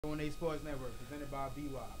On a Sports Network, presented by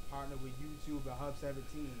B.W.A.P, partner with YouTube and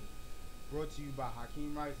HUB17, brought to you by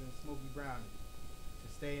Hakim and Smokey Brownie.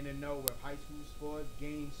 To stay in the know with high school sports,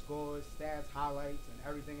 game scores, stats, highlights, and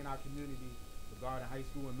everything in our community regarding high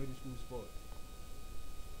school and middle school sports.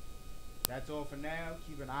 That's all for now.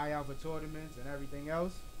 Keep an eye out for tournaments and everything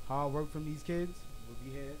else. Hard work from these kids. We'll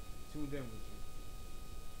be here, tuned in with you.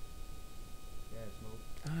 Yeah, Smoke.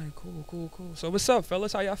 All right, cool. So what's up,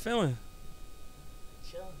 fellas? How y'all feeling?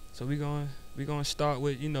 Chilling. So we gonna start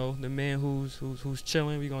with, you know, the man who's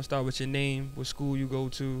chilling. We gonna start with your name, what school you go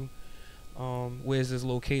to, where's this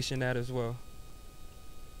location at as well.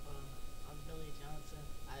 I'm Billy Johnson.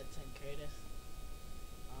 I attend Curtis.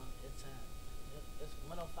 It's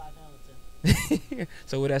 105 Hamilton.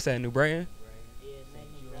 So where that's at, New Brighton? Yeah,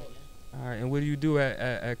 New Brighton. All right, and what do you do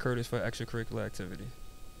at Curtis for extracurricular activity?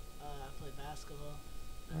 I play basketball.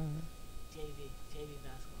 All right. JV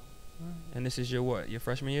basketball. All right. And this is your what? Your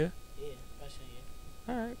freshman year? Yeah, freshman year.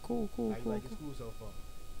 All right, cool. How you like the school so far?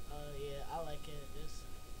 Yeah, I like it.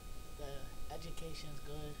 The education's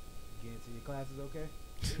good. Get into your classes okay?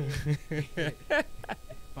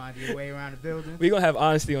 Find your way around the building. We gonna have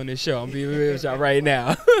honesty on this show. I'm being real with y'all right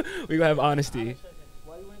now. We gonna have honesty.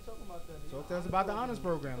 Why you ain't talking about that? Talk to us about the honors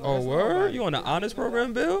program. Oh, word? You on the honors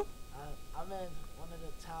program, Bill? I'm in one of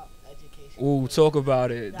the top education. Ooh, talk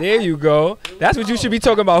about it. There you go. That's what you should be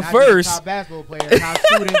talking about Not just a first. top basketball player, top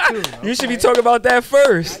student too. You should be okay? talking about that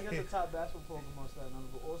first. I got the top basketball program on Staten,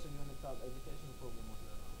 but also you're in the top educational program on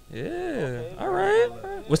Staten. Yeah. All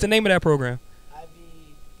right. What's the name of that program?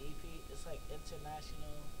 B.W.A.P. It's like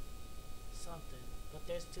international something, but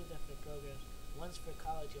there's two different programs. One's for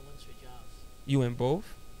college and one's for jobs. You in both?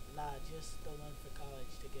 Nah, just the one for college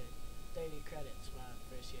to get 30 credits my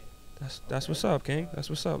first year. That's what's up, King. That's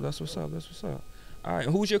what's up. All right.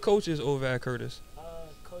 Who's your coaches over at Curtis?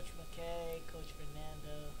 Coach McKay, Coach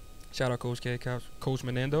Fernando. Shout out Coach K, Coach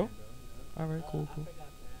Menando. All right, cool. I forgot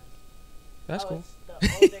That's cool. It's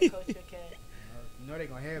the older Coach McKay. You know they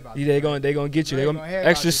gonna hear about Yeah, you. they gonna get you. They They gonna gonna hear about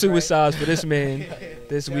extra you, right? suicides for this man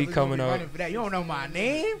this Yeah, week we gonna coming be up. running for that. You don't know my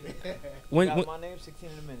name. When My name's 16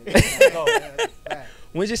 in a minute. Go.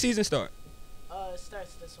 when's your season start? It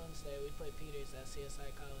starts this Wednesday. We play Peters at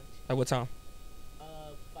CSI College. At what time?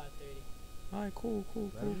 5:30. All right, cool.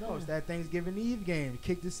 Let them know it's that Thanksgiving Eve game.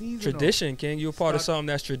 Kick the season Tradition, King. You're a part of Start- something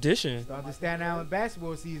that's tradition. off. Start the Staten Island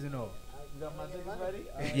basketball season off. You got my tickets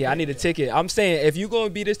ready? Yeah, I need a ticket. I'm saying if you gonna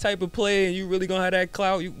be this type of player and you really gonna have that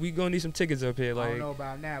clout, we gonna need some tickets up here. I don't Like, know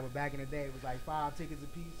about now, but back in the day it was like 5 tickets a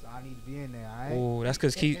piece. So I need to be in there. All right. oh, that's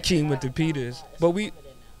because Keem with the Peters. It's But we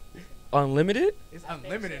unlimited now. unlimited. It's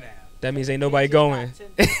unlimited now. That means ain't nobody going.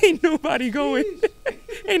 Ain't nobody going.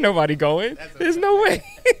 Ain't nobody going. That's There's no way.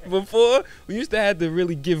 Before we used to have to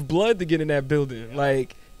really give blood to get in that building. Yeah.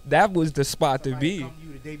 Like that was the spot to Somebody be. come to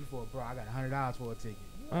you the day before, bro. I got $100 for a ticket.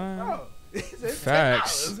 Uh, Bro, it's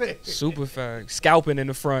Facts. $10. Super facts. Scalping in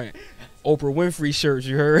the front. Oprah Winfrey shirts,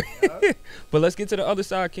 you heard? Yeah. But let's get to the other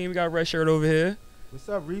side, King. We got a red shirt over here. What's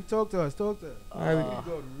up, Reef? Talk to us. All right, we- Where you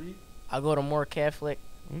go to Reef? I go to Moore Catholic.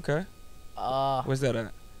 Okay. Where's that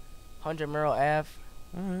at? 100 Merrill Ave,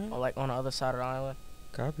 All right. or like on the other side of the island.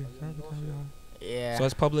 Copy. Yeah, So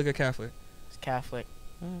it's public or Catholic? it's Catholic.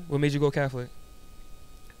 All right. What made you go Catholic?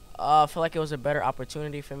 I feel like it was a better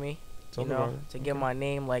opportunity for me, Talk you know, about it. to get my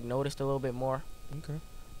name like noticed a little bit more, Okay.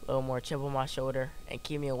 a little more chip on my shoulder, and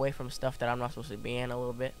keep me away from stuff that I'm not supposed to be in a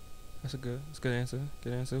little bit. That's a good answer.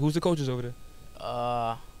 Good answer. Who's the coaches over there?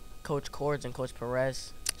 Coach Cords and Coach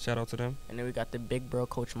Perez, Shout out to them. and then we got the big bro,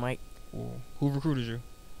 Coach Mike. Ooh. Who recruited you?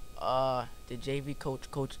 The JV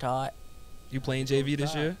coach, Coach Todd. You playing JV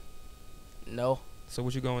this year? No, So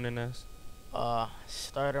what you going in as?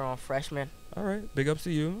 starter on freshman. All right. Big ups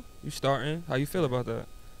to you. You starting. How you feel about that?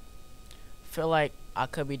 Feel like I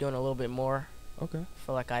could be doing a little bit more. Okay.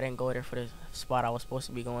 Feel like I didn't go there for the spot I was supposed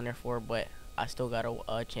to be going there for, but I still got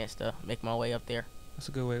a chance to make my way up there. That's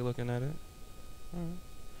a good way of looking at it. All right.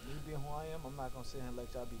 Me being who I am, I'm not gonna sit here and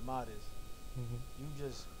let y'all be modest. Mm-hmm. You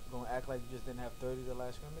just gonna act like you just didn't have 30 the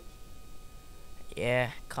last scrimmage? Yeah,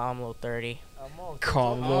 calm little 30.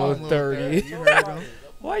 Calm Oh, little 30. You heard him.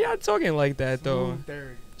 Why y'all talking like that though? Smooth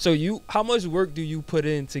 30. So how much work do you put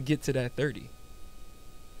in to get to that 30? You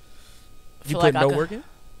Feel put like I no could- work in?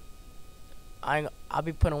 I'll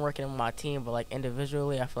be putting work in on my team, but like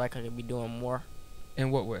individually, I feel like I could be doing more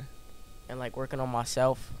In what way? and like working on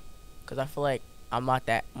myself, cause I feel like I'm not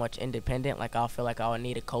that much independent. Like I feel like I would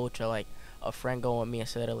need a coach or like a friend going with me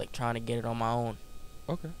instead of like trying to get it on my own.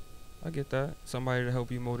 Okay. I get that. Somebody to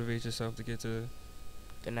help you motivate yourself to get to.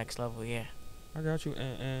 The next level, yeah. I got you.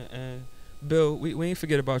 And Bill, we ain't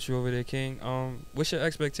forget about you over there, King. What's your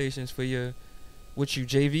expectations for your What you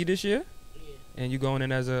JV this year? Yeah. And you going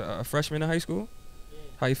in as a freshman in high school? Yeah.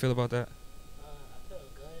 How you feel about that? I feel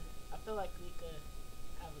good. I feel like we could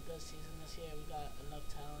have a good season this year. We got enough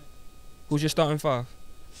talent. Who's your starting five?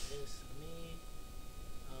 It's me,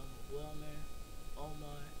 Wilmer,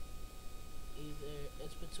 Omar. Either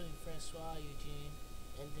it's between Francois, Eugene,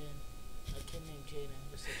 and then a kid named Jaden,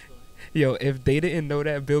 who's 6'4". Yo, if they didn't know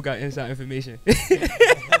that, Bill got inside information.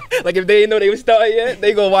 Like if they didn't know they was starting yet,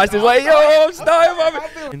 they gonna watch this like, yo, I'm starting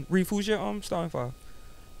my. And Reef, who's your starting five?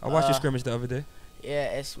 I watched your scrimmage the other day.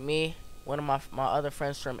 Yeah, it's me. One of my other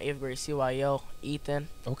friends from 8th grade, CYO, Ethan.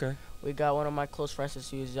 Okay. We got one of my close friends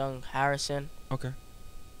since he was young, Harrison. Okay.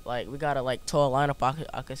 Like, we got a tall lineup,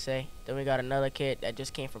 I could say. Then we got another kid that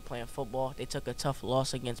just came from playing football. They took a tough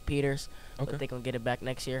loss against Peters, Okay. but they gonna get it back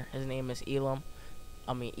next year. His name is Ethan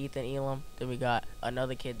Elam. Then we got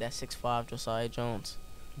another kid that's 6'5", Josiah Jones.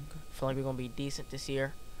 Okay. Feel like we're gonna be decent this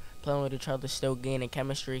year. Playing with each other, still gaining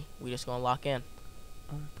chemistry. We just gonna lock in.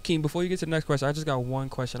 Keem, before you get to the next question, I just got one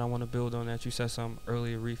question I want to build on that. You said something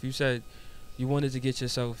earlier, Reef. You said you wanted to get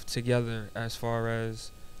yourself together as far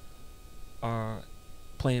as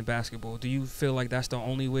playing basketball. Do you feel like that's the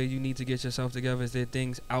only way you need to get yourself together? Is there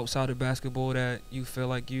things outside of basketball that you feel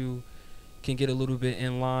like you can get a little bit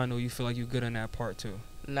in line, or you feel like you're good in that part too?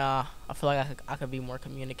 Nah, I feel like I could be more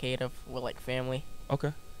communicative with like family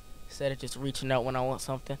Okay. instead of just reaching out when I want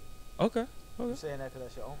something. Okay. You saying that because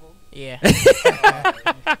that's your uncle? Yeah.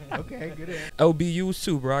 Okay, good answer. LBUs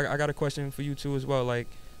too, bro. I got a question for you too as well. Like,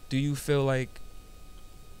 do you feel like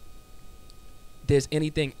there's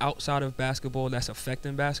anything outside of basketball that's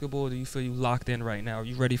affecting basketball? Do you feel you locked in right now? Are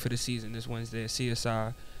you ready for the season this Wednesday?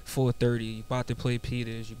 CSI 4:30. You about to play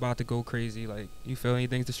Peters. You about to go crazy. Like, you feel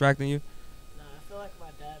anything's distracting you? Nah, I feel like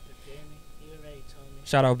my dad prepared me. He already told me.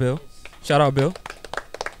 Shout out, Bill. It's- Shout out, Bill.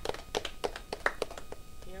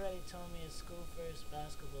 He already told me it's school first,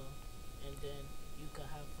 basketball, and then you can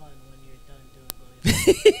have fun when you're done doing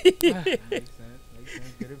volleyball. Makes sense. Makes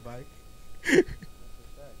sense. Good advice.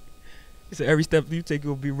 He said every step you take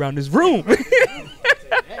will be around this room.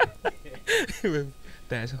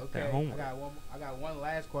 That's Okay, that homework. I got one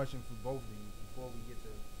last question for both of you before we get to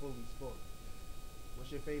fully sports.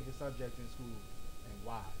 What's your favorite subject in school and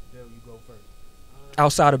why? Bill, you go first.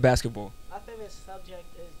 Outside of basketball. My favorite subject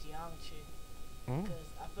is geometry Oh. because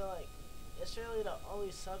I feel like it's really the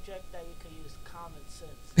only subject that you can use common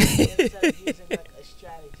sense instead of using like a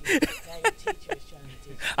strategy that your teacher is trying to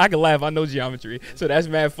teach. I can laugh. I know geometry, so that's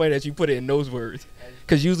mad funny that you put it in those words.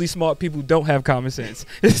 Because usually smart people don't have common sense.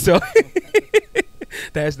 So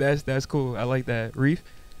that's cool. I like that. Reef.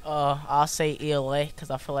 I'll say ELA because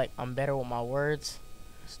I feel like I'm better with my words,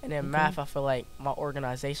 and then math I feel like my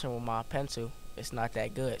organization with my pencil is not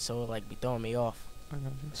that good, so it'll like be throwing me off.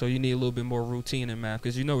 So you need a little bit more routine in math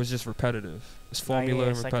because you know it's just repetitive. It's formula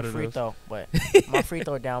and it's repetitive. like a free throw, but my free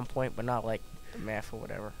throw down point, but not like the math or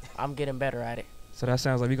whatever. I'm getting better at it. So that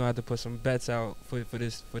sounds like we're gonna have to put some bets out for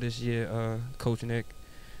this year, Coach Nick.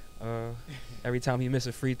 Every time he miss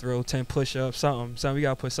a free throw, 10 push-ups, something. We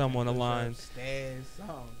gotta put something on the line. Stairs,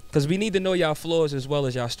 something. Cause we need to know y'all flaws as well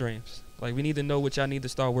as y'all strengths. Like we need to know what y'all need to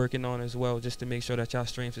start working on as well, just to make sure that y'all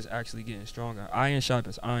strengths is actually getting stronger. Iron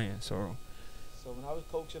sharpens iron. So when I was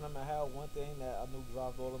coaching them at Hal, one thing that I knew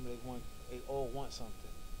drive all of them, they all want something.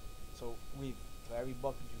 So for every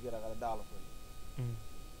bucket you get, I got $1 for you.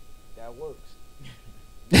 That works.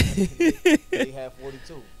 They had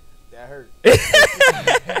 42. That hurt.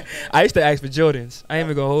 I used to ask for Jordans. I ain't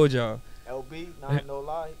even gonna hold y'all. LB, nah, no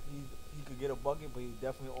lie, he could get a bucket, but he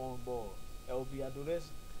definitely on ball. LB, I do this.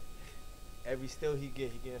 Every steal he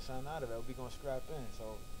getting something out of it. LB gonna scrap in.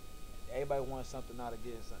 So everybody wants something out of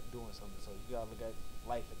doing something. So you gotta look at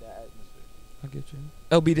life at that atmosphere. I get you.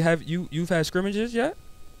 LB, have you've had scrimmages yet?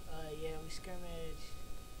 Yeah, we scrimmage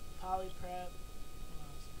Poly Prep,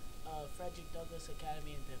 Frederick Douglass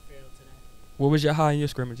Academy, and then Farrell today. What was your high in your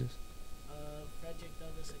scrimmages? Frederick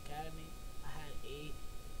Douglass Academy, I had 8.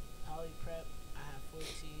 Poly Prep, I had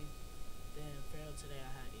 14. Then Farrell today,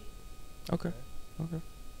 I had 8. Okay.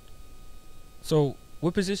 So,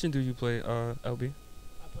 what position do you play, LB? I play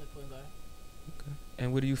point guard. Okay.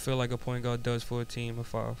 And what do you feel like a point guard does for a team of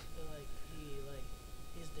 5? I feel like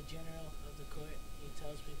he's the general of the court. He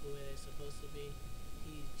tells people where they're supposed to be.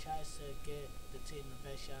 He tries to get the team the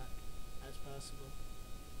best shot as possible.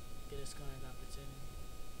 Get a scoring opportunity.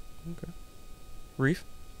 Okay. Reef?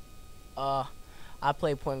 I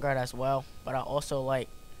play point guard as well, but I also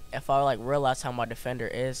if I realize how my defender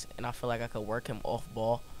is and I feel like I could work him off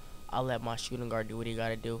ball, I'll let my shooting guard do what he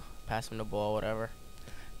gotta do, pass him the ball, whatever.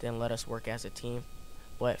 Then let us work as a team.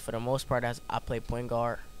 But for the most part, as I play point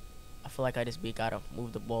guard, I feel like gotta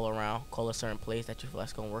move the ball around, call a certain plays that you feel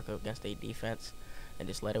that's gonna work against their defense, and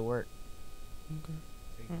just let it work. Okay.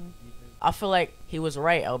 I feel like he was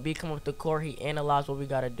right. LB come up the court, he analyzed what we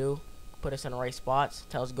gotta do, put us in the right spots,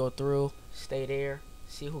 tell us go through, stay there,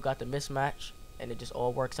 see who got the mismatch, and it just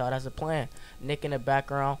all works out as a plan. Nick in the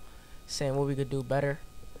background saying what we could do better,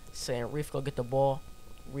 saying Reef go get the ball,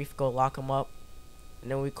 Reef go lock him up,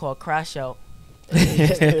 and then we call crash out.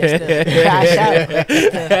 It's the crash out.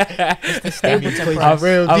 It's the Stapleton press. I've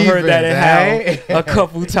heard that in Hal a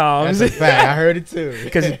couple times. That's a fact. I heard it too.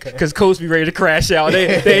 Because Coach be ready to crash out.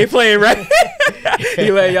 They ain't playing right.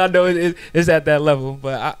 He let y'all know it's at that level.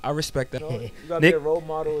 But I respect that. You gotta be a role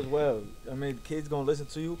model as well. I mean, kids gonna listen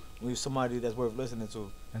to you when you're somebody that's worth listening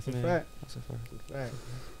to. That's a Yeah, fact. that's a fact. Fact.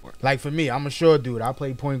 Like for me, I'm a short dude. I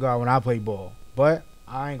play point guard when I play ball. But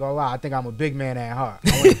I ain't gonna lie, I think I'm a big man at heart.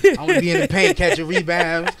 I want to be in the paint, catching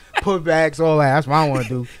rebounds, putbacks, all that. That's what I want to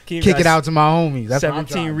do. Kick it out to my homies. That's what I'm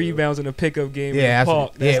 17 rebounds in a pickup game. Yeah, in the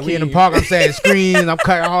park. That's we in the Keem. park. I'm setting screens. I'm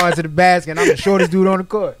cutting hard to the basket. And I'm the shortest dude on the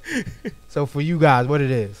court. So for you guys, what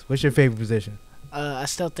it is? What's your favorite position? I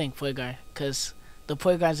still think point guard, because the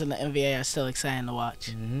point guards in the NBA are still exciting to watch.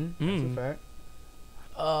 That's a fact.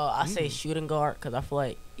 I say shooting guard, because I feel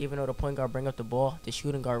like even though the point guard bring up the ball, the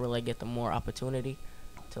shooting guard really get the more opportunity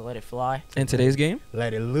to let it fly. In today's game?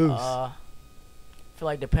 Let it loose. I feel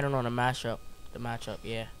like depending on the matchup,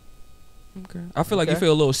 yeah. Okay. I feel like you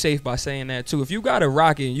feel a little safe by saying that too. If you got a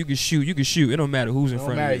rocket and you can shoot, you can shoot. It don't matter who's in Don't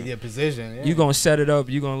front matter of you. your position. Yeah. You gonna set it up.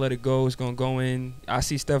 You gonna let it go. It's gonna go in. I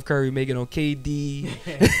see Steph Curry making on KD,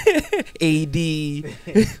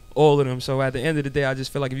 AD, all of them. So at the end of the day, I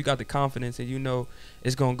just feel like if you got the confidence and you know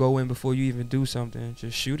it's gonna go in before you even do something,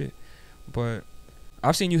 just shoot it. But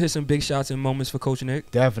I've seen you hit some big shots in moments for Coach Nick.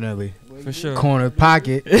 Definitely. For sure. Corner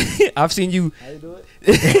pocket. I've seen you How you do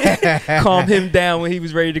it? calm him down when he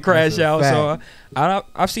was ready to crash a out. So fact.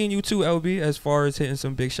 I've seen you too, LB, as far as hitting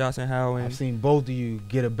some big shots and how. I've And seen both of you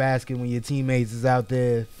get a basket when your teammates is out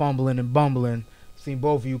there fumbling and bumbling. I've seen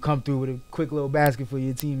both of you come through with a quick little basket for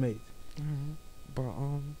your teammates. but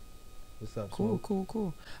What's up, cool, Smoke?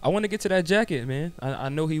 cool. I want to get to that jacket, man. I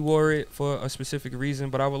know he wore it for a specific reason,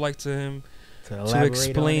 but I would like him To to elaborate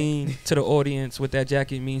explain to the audience what that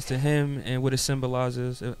jacket means to him and what it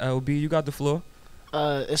symbolizes. LB, you got the floor.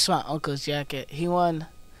 It's my uncle's jacket. He won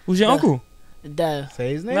Who's your The- uncle? the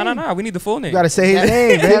Say his name. No. We need the full name. You gotta say his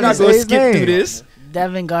name, man. We're not Say gonna his skip name. through this.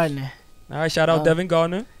 Devin Gardner. All right, shout out Devin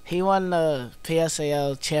Gardner. He won the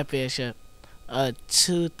PSAL championship,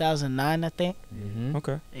 2009, I think. Mm-hmm.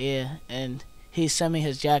 Okay. Yeah, and he sent me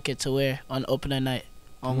his jacket to wear on opening night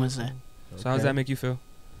on Wednesday. So how does that make you feel?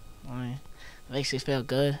 I mean, makes me feel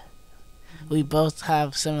good. We both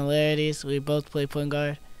have similarities. We both play point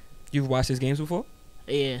guard. You've watched his games before?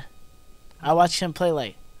 Yeah, I watched him play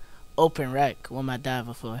like open rec with my dad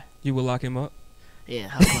before. You will lock him up? Yeah,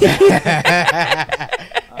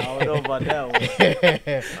 I don't know about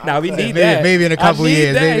that one. Nah, we need maybe, that. maybe in a couple I need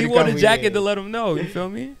years. that. Maybe He in a wore the couple jacket years. to let him know. You feel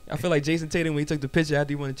me? I feel like Jason Tatum when he took the picture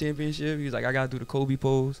after he won the championship. He was like, I gotta do the Kobe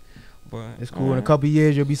pose. But It's cool. In a couple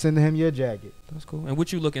years, you'll be sending him your jacket. That's cool. And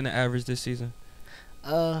what you looking to average this season?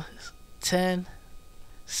 10,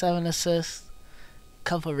 7 assists,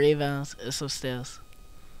 couple rebounds, and some steals.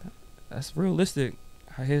 That's realistic.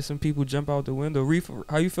 I hear some people jump out the window. Reef,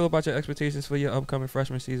 how you feel about your expectations for your upcoming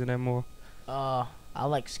freshman season and more? I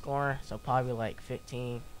like scoring, so probably like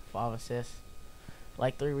 15, 5 assists,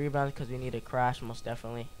 like 3 rebounds because we need a crash most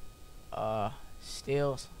definitely.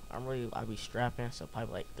 Steals, I'll be strapping, so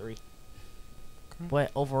probably like 3. Okay.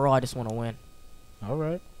 But overall, I just want to win. All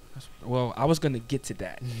right. Well, I was gonna get to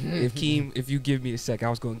that. If you give me a sec, I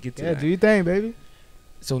was gonna get to Yeah, that. do your thing, baby.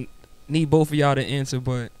 So need both of y'all to answer,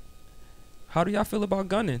 but how do y'all feel about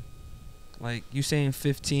gunning? Like you saying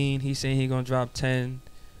 15, he's saying he gonna drop 10.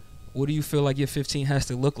 What do you feel like your 15 has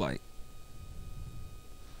to look like?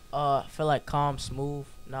 I feel like calm, smooth,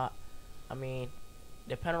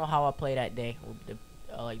 depending on how I play that day,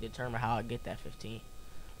 will determine how I get that 15.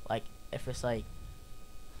 Like if it's like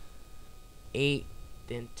 8,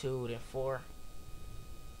 then 2, then 4,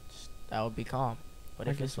 that would be calm. But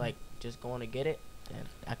I if get it's you. like just going to get it, then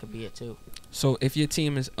that could be it too. So if your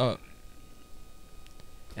team is up,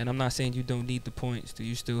 and I'm not saying you don't need the points, do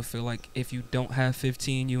you still feel like if you don't have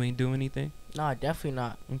 15, you ain't doing anything? No, definitely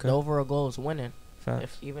not. Okay. The overall goal is winning.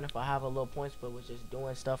 Facts. Even if I have a little points, but was just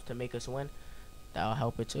doing stuff to make us win, that'll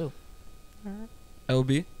help it too.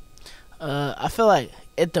 LB? I feel like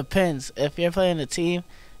it depends. If you're playing a team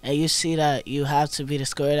and you see that you have to be the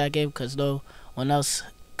scorer of that game because no one else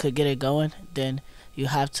could get it going, then you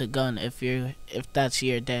have to gun if that's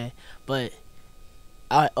your day. But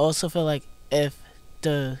I also feel like if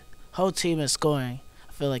the whole team is scoring,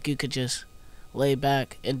 I feel like you could just lay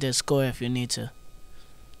back and just score if you need to.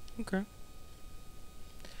 Okay.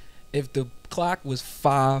 If the clock was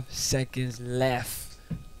 5 seconds left,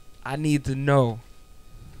 I need to know,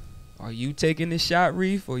 are you taking the shot,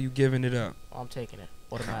 Reef, or are you giving it up? I'm taking it.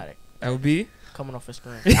 Automatic. LB? Coming off the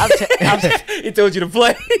screen. He told you to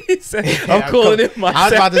play. He said, I'm calling it myself. I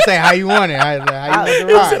was about to say how you want it. How you want He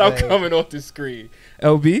the ride. said, I'm coming off the screen.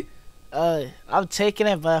 LB? I'm taking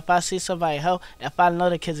it, but if I see somebody help, if I know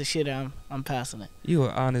the kid's a shooter, I'm passing it. You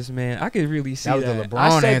an honest man. I could really see That that. was the LeBron I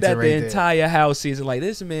said answer that right the there. entire house season. Like,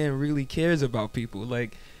 this man really cares about people.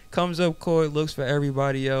 Like, comes up court, looks for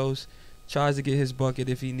everybody else, tries to get his bucket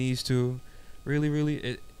if he needs to.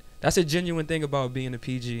 Really, that's a genuine thing about being a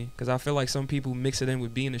PG. Because I feel like some people mix it in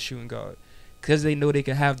with being a shooting guard. Because they know they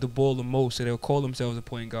can have the ball the most, so they'll call themselves a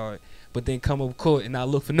point guard. But then come up court and not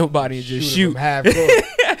look for nobody and just shoot. From half court.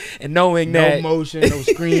 And knowing No that. motion, no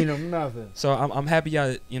screen, no nothing. So I'm happy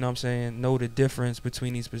y'all, you know what I'm saying, know the difference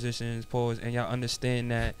between these positions, pause, and y'all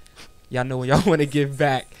understand that y'all know when y'all want to give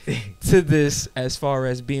back to this as far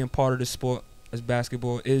as being part of the sport as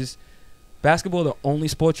basketball. Is basketball the only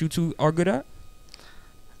sport you two are good at?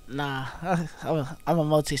 Nah, I'm a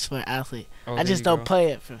multi-sport athlete. Oh, I just don't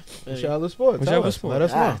play it for What's your other sport? What's Tell your other us. sport? Let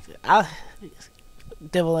us know. I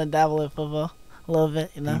dibble and dabble in football a little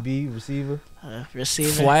bit, you know. DB, receiver.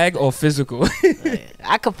 Receiver. Flag or physical?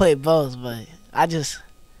 I could play both, but I just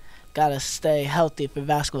gotta stay healthy for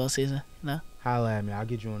basketball season, you know. Holla at me. I'll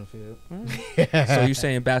get you on the field. So you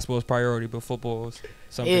saying basketball is priority, but football is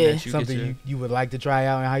something Yeah. that you Something get you would like to try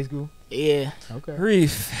out in high school? Yeah. Okay.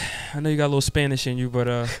 Reef, I know you got a little Spanish in you, but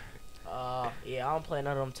Yeah, I don't play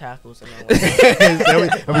none of them tackles.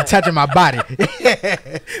 I'm touching my body.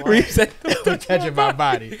 Reef said, I'm touching my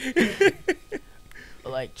body.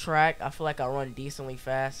 Like track, I feel like I run decently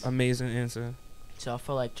fast. amazing answer. So I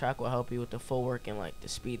feel like track will help you with the footwork and like the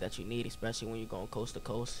speed that you need, especially when you're going coast to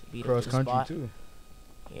coast. Beat Cross the country spot. too.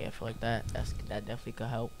 Yeah, I feel like that definitely could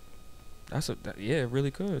help. Yeah, it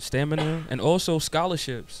really could. Stamina and also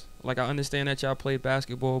scholarships. Like, I understand that y'all play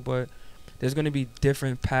basketball, but there's going to be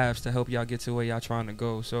different paths to help y'all get to where y'all trying to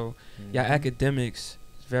go. So y'all academics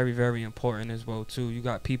is very, very important as well too. You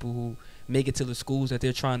got people who make it to the schools that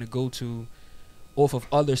they're trying to go to off of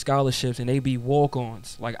other scholarships, and they be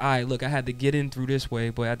walk-ons. Like, all right, look, I had to get in through this way,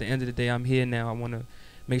 but at the end of the day, I'm here now. I want to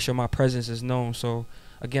make sure my presence is known. So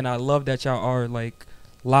again, I love that y'all are like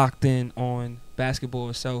locked in on basketball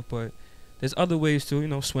itself, but there's other ways too, you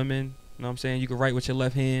know, swimming. You know what I'm saying? You can write with your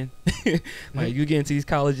left hand. Like, you get into these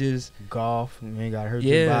colleges. Golf, you ain't got to hurt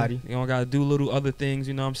your body. You don't got to do little other things,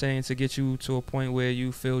 you know what I'm saying, to get you to a point where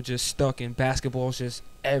you feel just stuck and basketball's just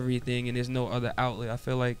everything and there's no other outlet. I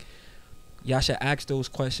feel like y'all should ask those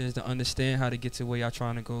questions to understand how to get to where y'all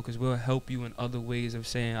trying to go, because we'll help you in other ways of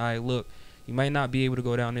saying, all right, look, you might not be able to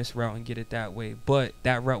go down this route and get it that way, but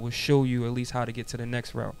that route will show you at least how to get to the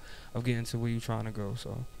next route of getting to where you're trying to go.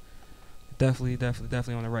 So definitely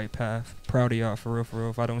on the right path. Proud of y'all, for real.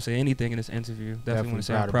 If I don't say anything in this interview, definitely want to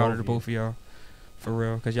say I'm proud of the both of y'all, for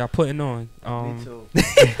real, because y'all putting on. Me too.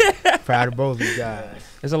 Proud of both of you guys.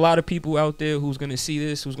 There's a lot of people out there who's gonna see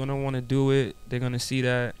this, who's gonna want to do it. They're gonna see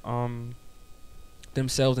that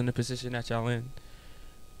themselves in the position that y'all in.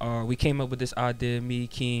 We came up with this idea, me,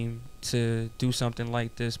 Keem, to do something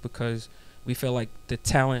like this because we feel like the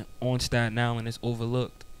talent on Staten Island is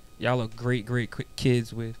overlooked. Y'all are great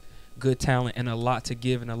kids with good talent and a lot to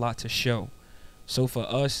give and a lot to show. So for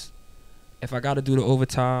us, if I got to do the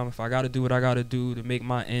overtime, if I got to do what I got to do to make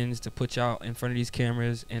my ends, to put y'all in front of these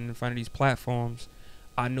cameras and in front of these platforms,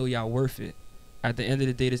 I know y'all worth it. At the end of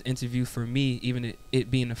the day, this interview for me, even it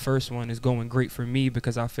being the first one, is going great for me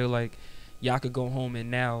because I feel like y'all could go home and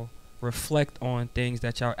now reflect on things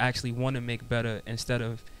that y'all actually want to make better instead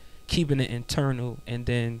of keeping it internal, and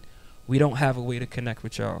then we don't have a way to connect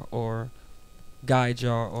with y'all or guide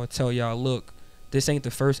y'all or tell y'all, look, this ain't the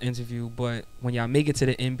first interview, but when y'all make it to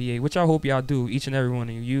the NBA, which I hope y'all do, each and every one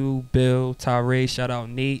of you, Bill, Tyree, shout out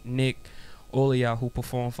Nate, Nick, all of y'all who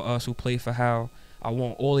perform for us, who play for How. I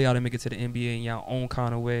want all of y'all to make it to the NBA in y'all own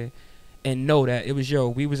kind of way, and know that it was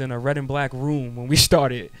we was in a red and black room when we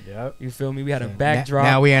started. Yep. You feel me? We had a backdrop.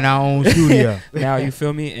 Now we in our own studio. Now, you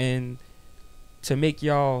feel me? And to make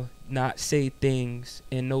y'all not say things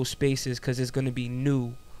in those spaces because it's going to be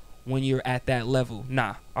new when you're at that level.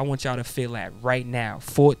 Nah, I want y'all to feel that right now.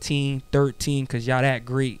 14, 13, because y'all that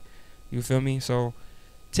great. You feel me? So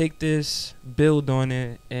take this, build on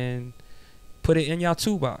it, and put it in y'all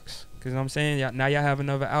toolbox. Because I'm saying, now y'all have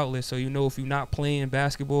another outlet. So, you know, if you're not playing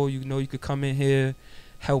basketball, you know you could come in here,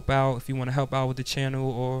 help out. If you want to help out with the channel,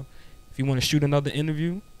 or if you want to shoot another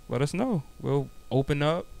interview, let us know. We'll open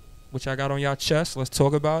up, what y'all got on y'all chest. Let's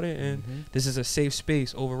talk about it. And this is a safe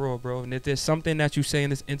space overall, bro. And if there's something that you say in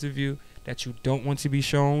this interview that you don't want to be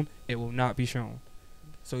shown, it will not be shown.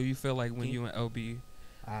 So you feel like when you and LB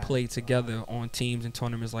play together on teams and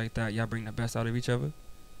tournaments like that, y'all bring the best out of each other?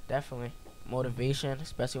 Definitely. Motivation,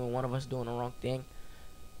 especially when one of us doing the wrong thing.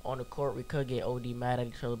 On the court, we could get OD mad at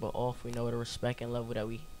each other, but off, we know the respect and level that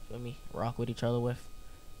we, feel me, rock with each other with.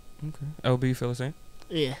 Okay. LB, you feel the same?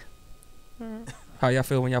 Yeah. How y'all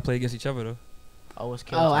feel when y'all play against each other, though? Always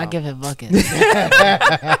kill Oh, time. I give it buckets.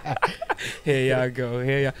 Here y'all go.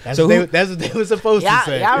 Here y'all. That's, So that's what they were supposed to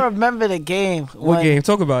say. Y'all remember the game? what game?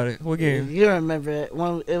 Talk about it. What game? You remember it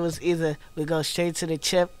when it was either we go straight to the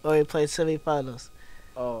chip or we play semifinals.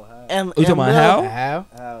 Oh, And You talking about Lil- how?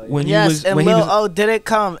 How? When you yes, was and when he Lil was O didn't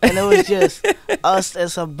come, and it was just us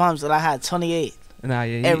and some bumps, and I had 28, nah,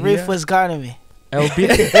 yeah, and Reef was guarding me. LB.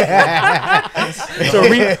 So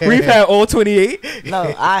Reef had all 28.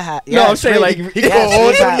 No, I had. No, I'm saying like he got all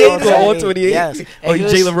Reef had 28? Go all 28? Yes. Oh, And he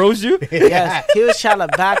was- Jalen Rose you? Yes, he was trying to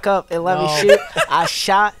back up and let me shoot. I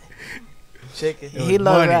shot. chicken. He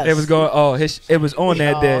loved rest. It was going. Oh, it was on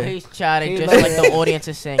that Oh, day. he's chatting He just loved like the audience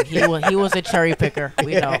is saying. He was a cherry picker.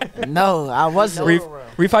 We know. No, I wasn't.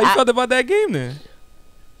 Reef, how you felt about that game then?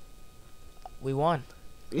 We won.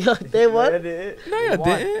 They won. No, y'all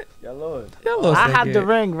won. didn't. Y'all lost. Y'all lost I that had game. the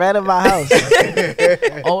ring right in my house.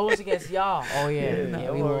 Oh, it was against y'all. Oh yeah,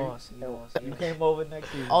 Yeah, we don't worry. lost. We lost. You came over next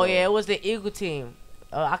season. Oh yeah, it was the Eagle team.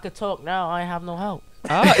 I could talk now. I ain't have no help.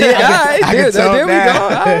 Ah, yeah, all right, I there, can tell there we now. go. All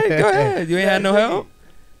right, go ahead. You ain't had no help.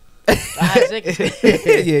 I had Ziggy.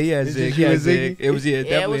 yeah, Is Zig. it you Yeah, and Zig. Ziggy? It was Yeah, it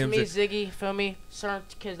definitely was him. me, Zig. Ziggy. Feel me? Certain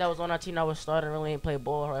kids that was on our team that was starting really ain't play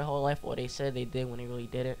ball their whole life, or they said they did when they really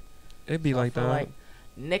didn't. It'd be So like I feel that. like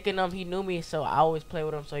Nick and him, he knew me, so I always play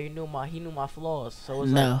with him. So he knew my flaws. So it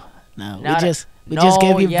was No, no, Now we just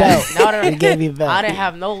gave you belt. Now that We gave you belt. I didn't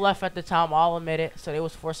have no left at the time. I'll admit it. So they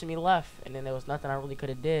was forcing me left, and then there was nothing I really could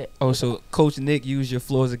have did. Oh, so Coach Nick used your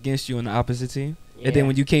flaws against you on the opposite team, Yeah, and then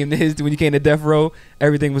when you came to Death Row,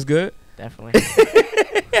 everything was good. definitely,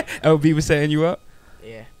 LB was setting you up.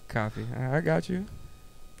 yeah. Copy. I got you.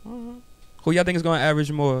 Who y'all think is going to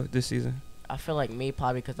average more this season? I feel like me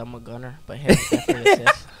probably because I'm a gunner, but him definitely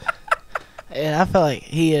assists. Yeah, I feel like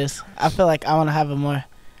he is. I feel like I want to have a more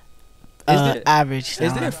there- average.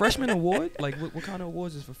 Is there a freshman award? Like, what kind of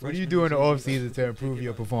awards is for freshmen? What do you do in the off season to improve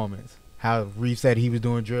your performance? How Reef said he was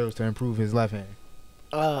doing drills to improve his left hand.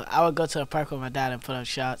 I would go to the park with my dad and put up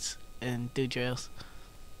shots and do drills.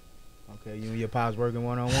 Okay, you and your pops working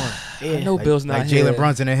one-on-one. Yeah. I know Bill's not like here. Jalen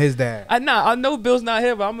Brunson and his dad. I know Bill's not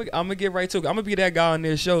here, but I'm gonna get right to it. I'm gonna be that guy on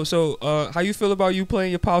this show. So, how you feel about you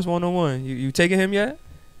playing your pops 1-on-1? You taking him yet?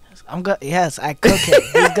 I'm good. Yes, I cook him.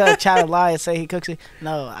 He's gonna try to lie and say he cooks it.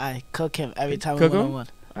 No, I cook him every time Cook we him? one-on-one.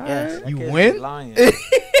 All Yes. right. You That kid's win? lying.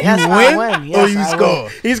 Yes, you I win? win. Or Yes, you I score?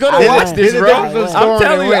 win. He's gonna I watch win. this, There's a bro. difference between I'm scoring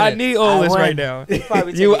telling and you, I winning. need all I this win. right now. He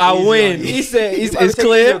probably You, taking I it easy win. on you. He said He it's probably taking it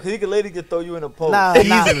clear. easy, 'cause he could later could throw you in a post. Nah,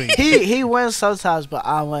 Easily. He wins sometimes, but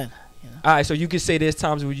I win. All right, so you could say there's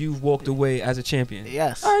times where you've walked away as a champion.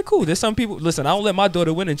 Yes. All right, cool. There's some people. Listen, I don't let my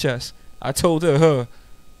daughter win in chess. I told her,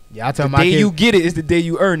 Yeah, I tell the my day kids. you get it is the day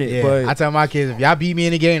you earn it. Yeah, But I tell my kids if y'all beat me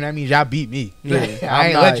in the game, that means y'all beat me. Yeah, I ain't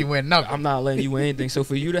I'm let not- you win nothing. I'm not letting you win anything. So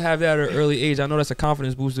for you to have that at an early age, I know that's a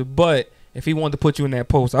confidence booster. But if he wanted to put you in that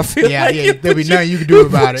post, I feel Yeah, like yeah. he There'll be put nothing you can do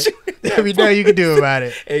about it. There'll be nothing you can do about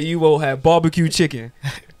it. and you will have barbecue chicken.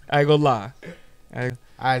 I ain't gonna lie. All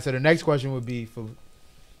right, so the next question would be for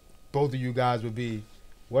both of you guys would be,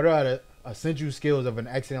 what are the essential skills of an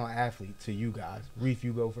excellent athlete to you guys? Reef,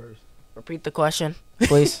 you go first. Repeat the question,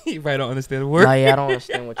 please. You right, don't understand the word. Nah, yeah, I don't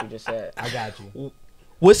understand what you just said. I got you.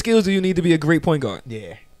 What skills do you need to be a great point guard?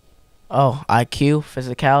 Yeah. Oh, IQ,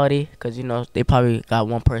 physicality, because, you know, they probably got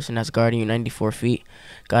one person that's guarding you 94 feet.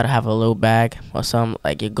 Got to have a little bag or something,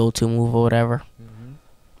 like your go-to move or whatever.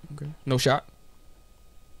 Okay. No shot.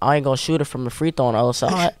 I ain't going to shoot it from the free throw on the other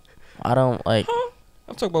side. I don't, like,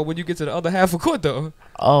 I'm talking about when you get to the other half of court, though.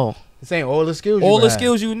 oh, This ain't all the skills. All you the have.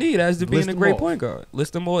 skills you need as to being List a them great off. point guard.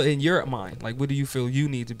 List them all in your mind. Like, what do you feel you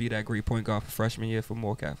need to be that great point guard for freshman year for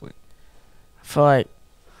Moore Catholic? I feel like,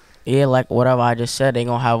 yeah, like whatever I just said, they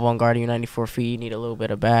going to have one guarding you 94 feet. You need a little bit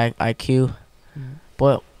of bag, IQ.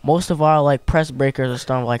 But most of our, like, press breakers and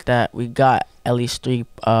stuff like that, we got at least 3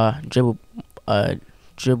 dribble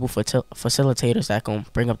facilitators that can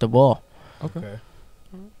bring up the ball. Okay.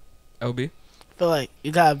 LB? feel like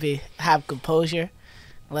you gotta have composure.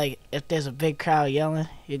 Like if there's a big crowd yelling,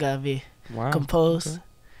 you gotta be composed. Okay.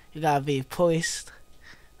 You gotta be poised.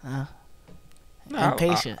 Nah, And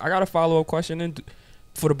patient. I got a follow-up question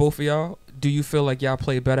for the both of y'all. Do you feel like y'all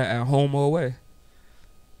play better at home or away?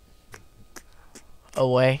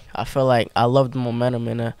 away. I feel like I love the momentum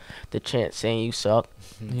and the chant saying you suck.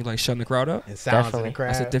 And you like shutting the crowd up. And silence in Definitely. the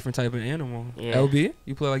crowd. That's a different type of animal. Yeah. LB,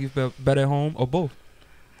 you play like you feel better at home or both?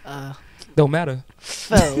 Uh, Don't matter.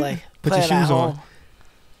 felt like Put your playing at shoes on.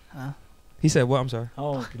 home. He said what? I'm sorry.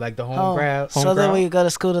 Home. Like the home Home. crowd. Home So then crowd? when you go to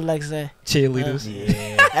school the next day, Cheerleaders.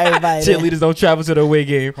 Yeah. everybody there. Cheerleaders don't travel to the away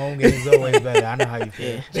game. Home game is always better. I know how you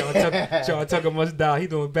feel. Yeah. John Tucker must die. He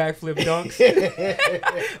doing backflip dunks.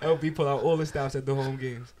 LB pull out all the stops at the home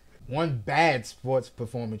games. One bad sports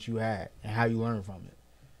performance you had and how you learned from it.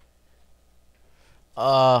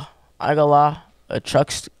 I gonna lie, a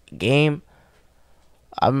Chuck's game.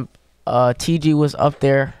 TG was up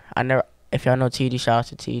there. If y'all know TG, shout out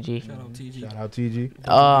to TG. Shout out TG. Shout out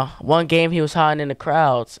TG. One game he was hiding in the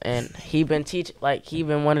crowds, and he been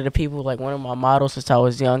one of the people, like one of my models since I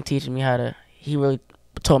was young, teaching me how to. He really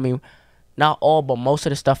taught me, not all, but most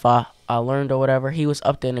of the stuff I learned or whatever. He was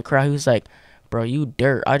up there in the crowd. He was like, "Bro, you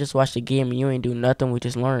dirt. I just watched the game and you ain't do nothing. We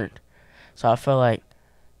just learned." So I felt like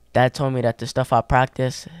that told me that the stuff I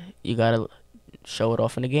practice, you gotta show it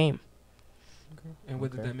off in the game. And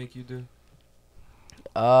what did that make you do?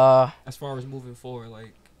 As far as moving forward,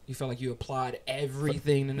 like you felt like you applied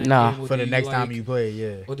everything in that Nah. game? Or For the did next you, time like- you play,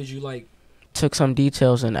 yeah. Or did you like, took some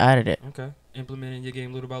details and added it. okay, implementing your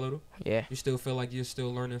game little by little? Yeah. You still feel like you're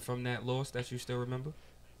still learning from that loss that you still remember?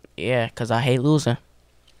 Yeah, 'cause I hate losing.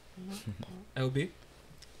 LB?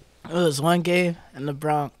 It was one game in the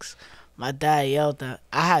Bronx. My dad yelled at.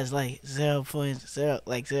 I had like 0.0,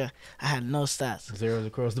 like 0. I had no stats. Zeros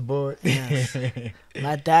across the board. Yes.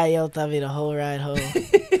 My dad yelled at me the whole ride home.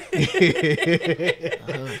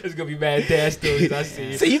 It's gonna be mad dad stories. I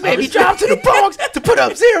see. So you made me drive to the Bronx to put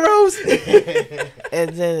up zeros. And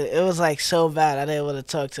then it was like so bad. I didn't want to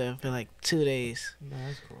talk to him for like 2 days. No,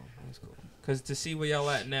 that's cool. That's cool. Because to see where y'all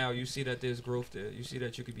at now, you see that there's growth there. You see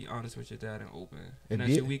that you could be honest with your dad and open. And at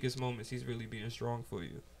your weakest moments, he's really being strong for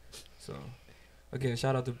you. So, again,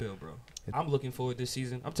 shout out to Bill, bro. I'm looking forward this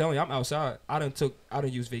season. I'm telling you, I'm outside. I done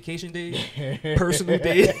used vacation days, personal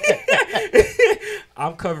days.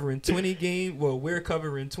 I'm covering 20 games. Well, we're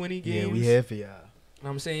covering 20 games. Yeah, we here for y'all.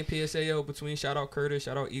 I'm saying PSAL between shout out Curtis,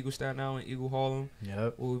 shout out Eagle Staten Island, Eagle Harlem.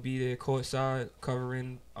 Yep. We'll be there courtside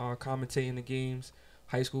covering, commentating the games,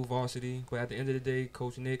 high school varsity. But at the end of the day,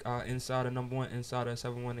 Coach Nick, our insider, number one insider,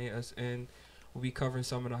 718SN, will be covering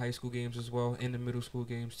some of the high school games as well, and the middle school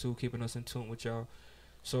games too, keeping us in tune with y'all.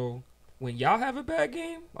 So when y'all have a bad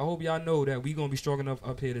game, I hope y'all know that we gonna be strong enough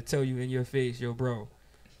up here to tell you in your face, yo, bro,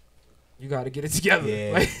 you gotta get it together.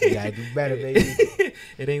 Yeah, Like, you gotta do better, baby.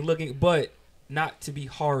 it ain't looking, but not to be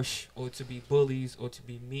harsh or to be bullies or to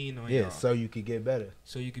be mean on Yeah, y'all. so you could get better.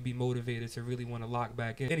 So you could be motivated to really want to lock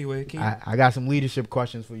back in. Anyway, I got some leadership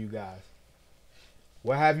questions for you guys.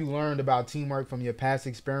 What have you learned about teamwork from your past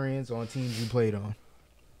experience on teams you played on?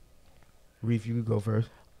 Reef, you could go first.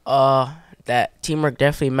 That teamwork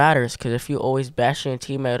definitely matters, 'cause if you always bash your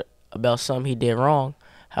teammate about something he did wrong,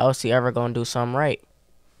 how is he ever gonna do something right?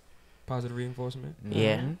 positive reinforcement.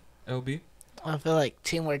 Yeah. LB? I feel like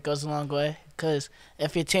teamwork goes a long way. Because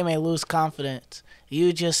if your teammate lose confidence,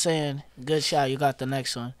 you just saying, good shot, you got the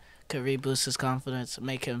next one, could reboost his confidence,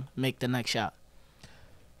 make him make the next shot.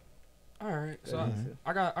 All right. So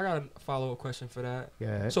I got a follow-up question for that.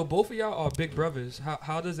 Yeah. So both of y'all are big brothers.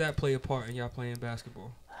 How does that play a part in y'all playing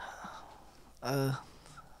basketball?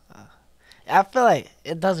 I feel like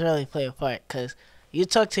it doesn't really play a part. Because you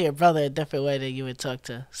talk to your brother a different way than you would talk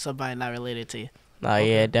to somebody not related to you. Nah,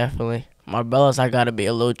 yeah, definitely. My brothers, I gotta be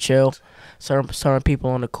a little chill. Certain people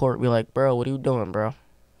on the court be like, bro, what are you doing, bro?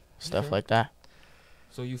 Stuff Okay. like that.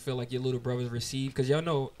 So you feel like your little brothers receive, because y'all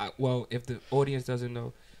know, well, if the audience doesn't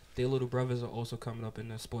know, their little brothers are also coming up in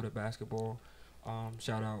the sport of basketball.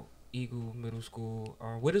 Shout out Eagle Middle School.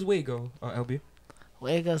 Where does Wade go, LB?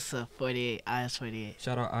 Wade goes to 48, IS 48.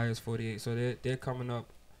 Shout out IS 48. So they're coming up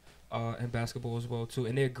in basketball as well too,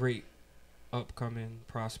 and they're great upcoming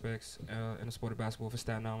prospects in the sport of basketball for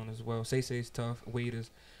Staten Island as well. Say's tough. Wade is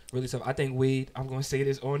really tough. I think Wade, I'm going to say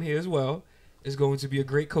this on here as well, is going to be a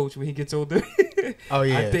great coach when he gets older. Oh,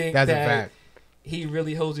 yeah. I think that's that a fact. he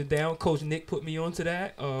really holds it down. Coach Nick put me onto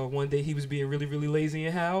that. One day he was being really, really lazy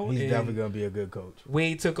in how. He's and definitely going to be a good coach.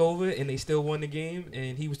 Wade took over, and they still won the game,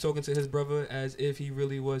 and he was talking to his brother as if he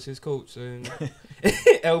really was his coach. And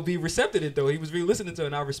LB recepted it, though. He was really listening to it,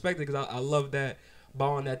 and I respect it because I love that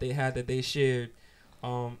bond that they had, that they shared.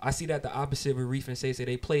 I see that the opposite with Reef and Say.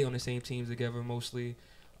 They play on the same teams together mostly.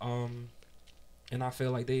 And I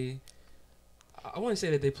feel like I wouldn't say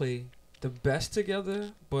that they play the best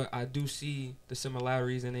together, but I do see the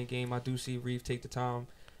similarities in their game. I do see Reef take the time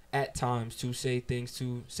at times to say things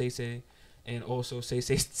to Say and also say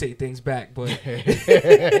things back. But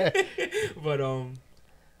but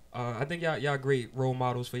I think y'all great role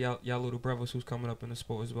models for y'all little brothers who's coming up in the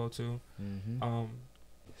sport as well too.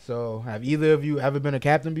 So have either of you ever been a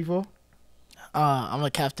captain before? I'm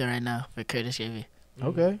a captain right now for Curtis JV.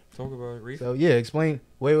 Okay. Talk about it, Reef. So yeah, explain.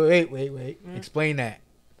 Wait. Explain that.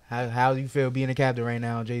 How do you feel being a captain right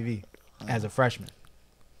now, JV, as a freshman?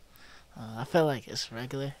 I feel like it's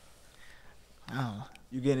regular. I don't know.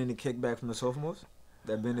 You getting any kickback from the sophomores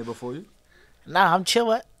that been there before you? Nah, I'm chill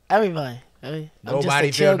with everybody. I'm Nobody just a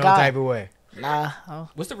feel chill no guy. type of way. Nah.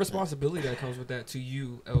 What's the responsibility that comes with that to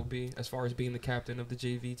you, LB, as far as being the captain of the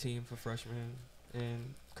JV team for freshmen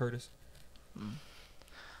and Curtis?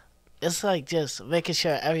 It's like just making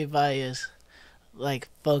sure everybody is like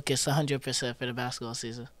focused 100% for the basketball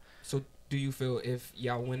season. So do you feel if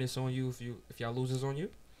y'all win, it's on you? If y'all lose, it's on you?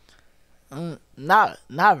 Not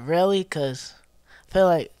really, cause I feel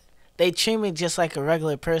like they treat me just like a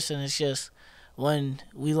regular person. It's just when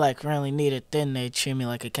we like really need it, then they treat me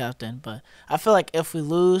like a captain. But I feel like if we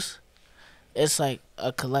lose, it's like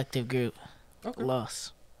a collective group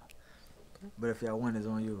loss. But if y'all win, it's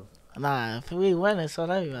on you. Nah, if we win, it's on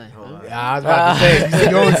everybody. Yeah, I was about to say. You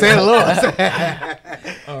don't say the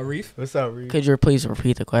loss. Reef? What's up, Reef? Could you please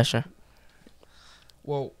repeat the question?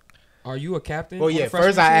 Well, are you a captain? Well, on yeah. the freshman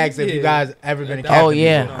First, I team? asked if you Yeah. guys ever been a captain. Oh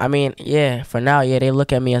yeah, before. I mean yeah. For now, yeah, they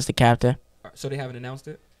look at me as the captain. So they haven't announced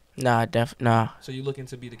it? Nah. So you're looking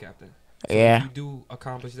to be the captain? So Yeah. if you do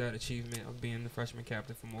accomplish that achievement of being the freshman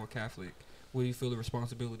captain for Moore Catholic, what do you feel the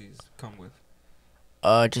responsibilities come with?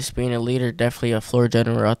 Just being a leader, definitely a floor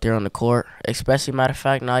general out there on the court. Especially, matter of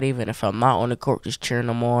fact, not even if I'm not on the court, just cheering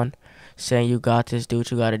them on, saying you got this, do what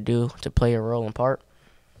you got to do to play a role and part.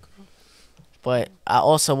 But I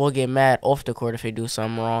also will get mad off the court if they do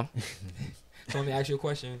something wrong. So let me ask you a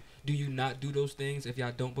question. Do you not do those things if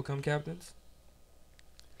y'all don't become captains?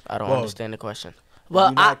 I don't Well, understand the question.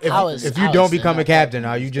 Well, If you don't become a captain,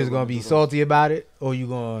 are you just gonna be salty about it, or you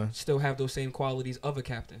gonna Still have those same qualities of a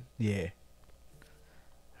captain? yeah?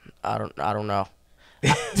 I don't know.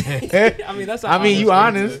 I mean, that's. You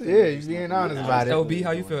honest? Yeah, you being honest about it. LB,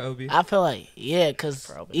 how you feel, LB? I feel like because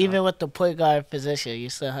Probably even not. with the point guard position, you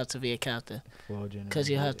still have to be a captain. Floor general. Because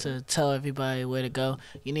you have to tell everybody where to go.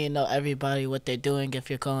 You need to know everybody what they're doing if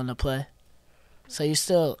you're calling the play. So you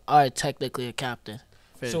still are technically a captain.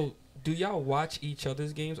 So, do y'all watch each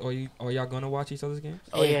other's games, or are y'all gonna watch each other's games?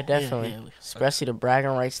 Oh yeah, definitely. yeah. Especially the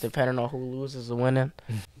bragging rights, depending on who loses or winning.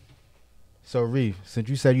 So, Reef, since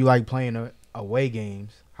you said you like playing away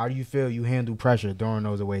games, how do you feel you handle pressure during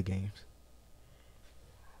those away games?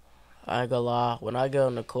 I ain't gonna lie. When I get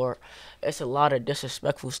on the court, it's a lot of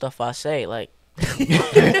disrespectful stuff I say. Like, So you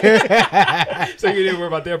didn't worry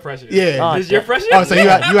about their pressure? Yeah. This is your pressure? Oh, so you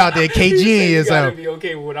out there You KGing or gotta something? be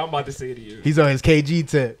okay with what I'm about to say to you. He's on his KG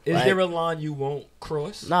tip. Is Right. there a line you won't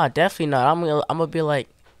cross? nah, definitely not. I'm gonna be like,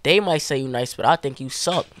 they might say you nice, but I think you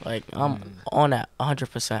suck. Like, I'm on that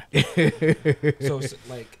 100%.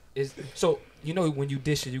 So you know when you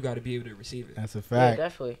dish it, you got to be able to receive it. That's a Yeah, fact.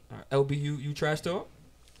 definitely. All right, LB, you trash talk?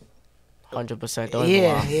 100%. Don't even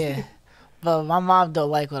Yeah, lie. yeah. But my mom don't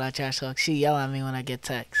like when I trash talk. She yell at me when I get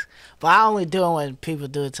texts. But I only do it when people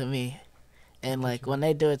do it to me. And like when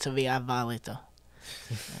they do it to me, I violate them.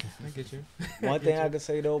 I get you. One thing I could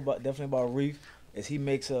say though, but definitely about Reef, is he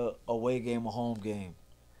makes a away game a home game.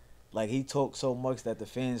 Like he talks so much that the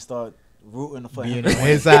fans start rooting for him. Being on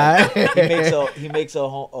his side. He makes a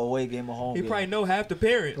away game a home He game. probably know half the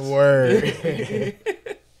parents. Word.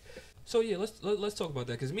 So yeah, let's talk about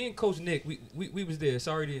that because me and Coach Nick, we was there.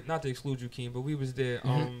 Sorry not to exclude you, Keem, but we was there.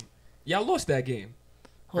 Y'all lost that game,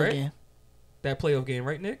 What right? game? That playoff game,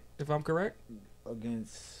 right, Nick? If I'm correct.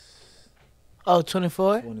 Against Oh,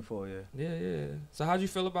 24? 24, yeah. Yeah. So how'd you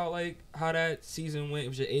feel about like how that season went? It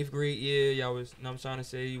was your 8th grade year. Y'all was, I'm trying to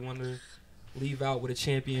say, you wanted to leave out with a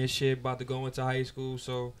championship, about to go into high school.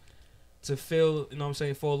 So to feel,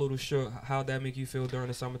 fall a little short. How'd that make you feel during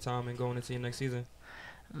the summertime and going into your next season?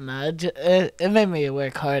 Nah, it made me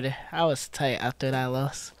work harder. I was tight after that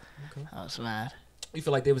loss. Okay. I was mad. You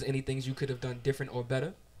feel like there was any things you could have done different or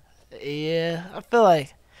better? Yeah, I feel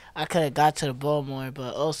like I could have got to the ball more,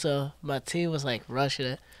 but also my team was like rushing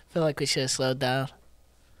it. I feel like we should have slowed down.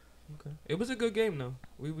 Okay. It was a good game though.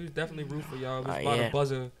 We definitely root for y'all. It was a lot Yeah. of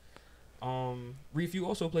buzzer. Reef, you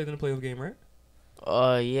also played in the playoff game,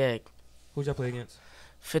 right? Yeah, Who'd y'all play against?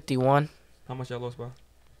 51. How much y'all lost by?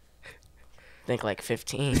 I think like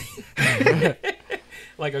 15.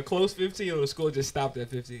 Like a close 15 or the score just stopped at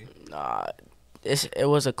 15? Nah, it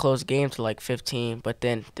was a close game to like 15, but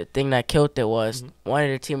then the thing that killed it was one of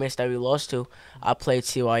the teammates that we lost to, I played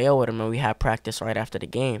CYO with him and we had practice right after the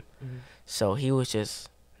game. So he was just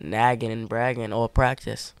nagging and bragging all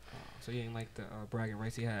practice. So you ain't like the bragging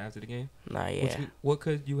rights he had after the game? Nah, yeah. What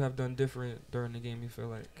could you have done different during the game, you feel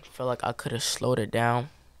like? I feel like I could have slowed it down.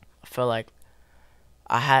 I feel like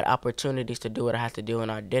I had opportunities to do what I had to do,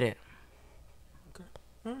 and I didn't.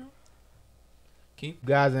 Keep. You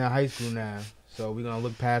guys in high school now, so we're going to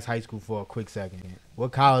look past high school for a quick second.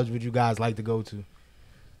 What college would you guys like to go to?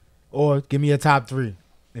 Or give me a top 3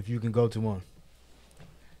 if you can go to one.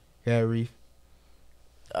 Yeah, Reef.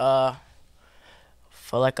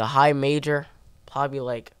 For like a high major, probably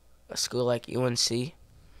like a school like UNC.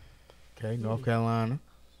 Okay, North Carolina.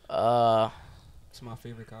 It's my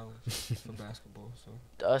favorite college for basketball. So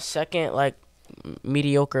A second like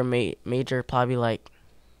mediocre major, probably like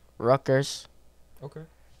Rutgers. okay.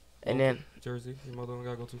 And Okay. then Jersey. Your mother don't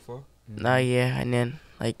gotta go too far. nah, yeah, and then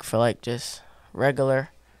like for like just regular,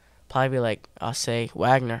 probably like I'll say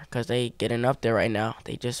Wagner, cause they getting up there right now.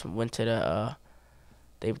 They just went to the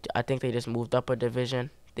I think they just moved up a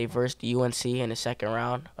division. They versed UNC in the second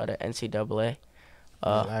round of the NCAA.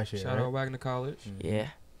 Last year, Shout right? out Wagner College. Yeah.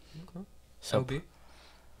 Okay. So LB.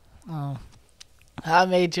 High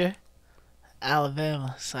major,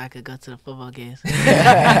 Alabama, so I could go to the football games.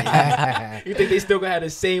 You think they still gonna have the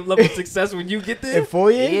same level of success when you get there? In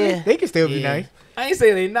 4 years? Yeah. They can still be Yeah. nice. I ain't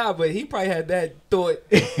saying they not, but he probably had that thought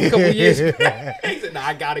a couple years back. He said, "Nah,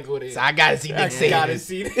 I gotta go there. So I got to see I Nick gotta Saban.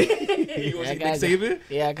 see." You want to see Nick gotta go. Saban?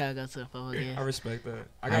 Yeah, I gotta go to the football games. I respect that.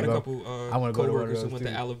 I I got a go- couple I wanna go to one of coworkers who those went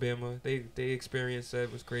to too. Alabama. They experience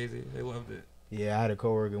said was crazy. They loved it. Yeah, I had a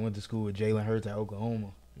coworker who went to school with Jalen Hurts at Oklahoma.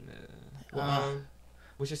 Yeah. Well,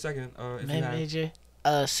 what's your second? If you have Major,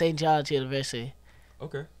 St. John's University.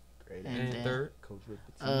 okay, Great. and then, third. Coach Rick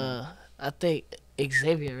Pitino. I think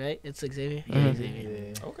Xavier, right? It's Xavier. Yeah, Mhm. Xavier.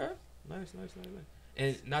 Yeah. Okay, nice.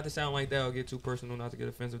 And not to sound like that or get too personal, not to get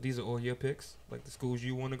offensive. These are all your picks, like the schools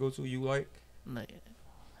you want to go to, you like. Like,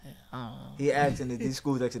 I don't know. He asking if these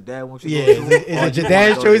schools that your dad wants you Yeah, to go to. is it or your you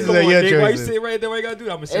dad's wanna go choices there. or your Nick, why you choices? sit right there? What you gotta do? I'm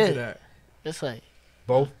gonna sit to Yeah. that. It's like,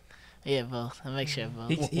 Both? yeah, both. I make sure both.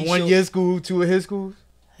 He One showed- year school, 2 of his schools?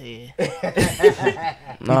 Yeah.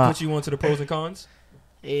 He Nah, put you onto the pros and cons.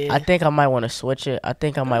 Yeah. I think I might want to switch it. I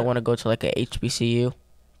think I might want to go to like a HBCU,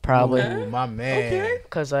 probably. Okay. Ooh, my man. Okay.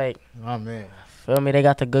 Cause like, My man. feel me, they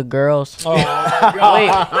got the good girls. Oh my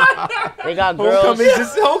God. They got girls.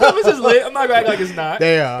 Homecoming's is lit. I'm not gonna act like it's not.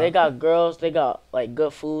 They are. They got girls. They got like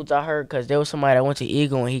good foods. I heard because there was somebody that went to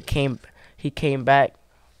Eagle and he came back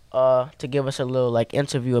to give us a little like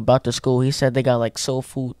interview about the school. He said they got like soul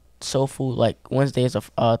food like Wednesdays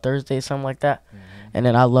or Thursdays, something like that. And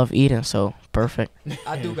then I love eating, so perfect.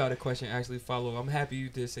 I do got a question actually follow. I'm happy you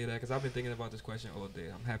did say that because I've been thinking about this question all day.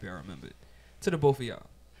 I'm happy I remembered. To the both of y'all,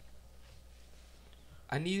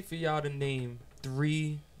 I need for y'all to name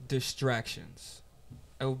 3 distractions.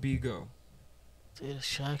 LB, go. 3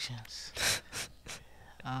 distractions.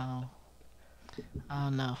 I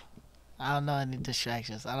don't know. I don't know any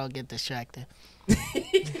distractions. I don't get distracted.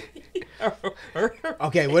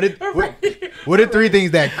 Okay, what are 3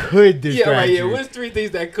 things that could distract Yeah, right. Yeah. you? What's 3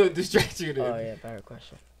 things that could distract you? Then? Oh yeah, better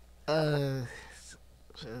question.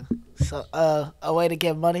 So a way to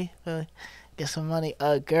get money, get some money.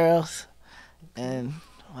 Girls, and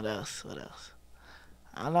what else?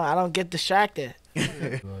 I don't know. I don't get distracted.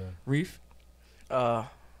 Reef.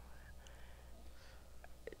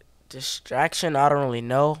 Distraction, I don't really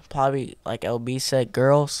know. Probably like LB said,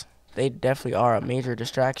 girls. They definitely are a major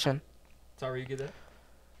distraction. Sorry, you get that?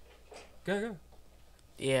 Go.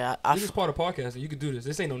 Yeah, This is part of podcasting. You can do this.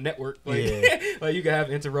 This ain't no network. Like, Yeah. like you can have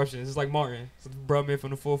interruptions. It's like Martin. It's brought me in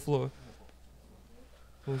from the 4th floor.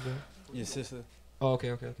 Who's that? Your sister. Oh,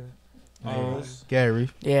 okay. Gary.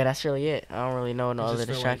 yeah, that's really it. I don't really know no You other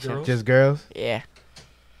just feel like distraction. girls? Just girls? Yeah.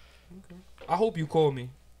 I hope you call me.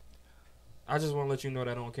 I just want to let you know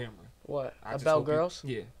that on camera. What I just about hope you- girls?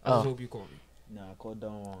 Yeah. I Oh. just hope you call me. Nah, call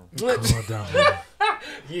down.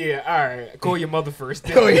 Yeah, all right. Call your mother first.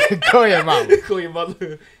 Go ahead, mama. Call your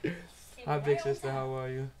mother. Hi, big sister. How are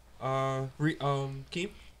you? Keem?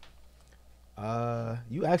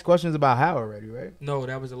 You asked questions about how already, right? No,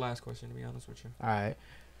 that was the last question. To be honest with you. All right.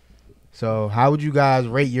 So, how would you guys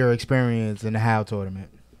rate your experience in the How tournament?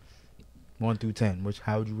 1 through 10.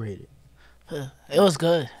 How would you rate it? It was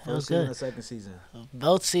good. It was First season or good. second season?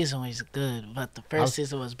 Both seasons was good, but the first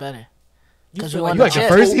season was better. You 'Cause feel we won You like the the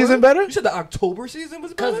chip. first season better? You said the October season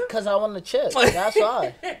was better. Cause I won the chip. That's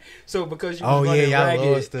why. So because you Oh, was yeah, running y'all ragged.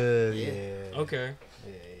 lost the... Yeah. Okay.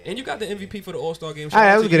 And you got the MVP for the All-Star game. All Shout right,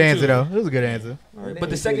 out that was to a good you, answer, too. though. It was a good answer. All right. But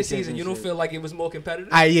the second season, you don't feel like it was more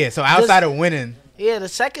competitive? So outside of winning, Yeah, the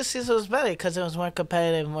second season was better because it was more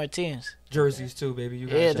competitive, more teams. Jerseys too, baby. You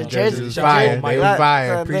Yeah, guys the shout out jerseys Jerseys. was fire. Shout out They Mike. was fire.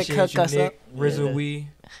 So Nick Appreciate hooked you, us Nick. up. Rizzo, Yeah. we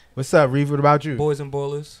What's up, Reef? What about you? boys and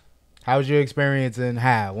ballers. How was your experience in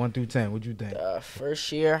HAL 1 through 10? What'd you think?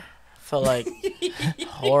 First year, felt like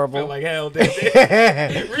horrible. Felt like hell, did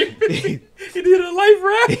he did a life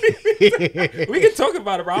rap. We can talk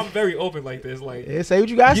about it, bro. I'm very open like this. Like, Yeah, say what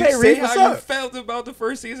you guys you say, say Reef. What's how you up? felt about the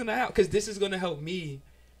first season of HAL, because this is gonna help me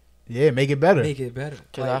Yeah, make it better. make it better.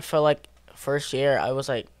 Because I felt like first year, I was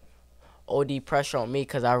like OD pressure on me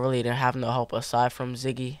because I really didn't have no help aside from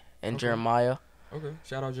Ziggy and Okay. Jeremiah. Okay,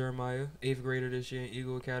 shout out Jeremiah, 8th grader this year in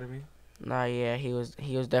Eagle Academy. Nah, yeah, he was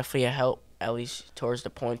definitely a help, at least towards the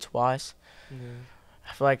points wise. Yeah.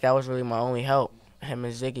 I feel like that was really my only help, him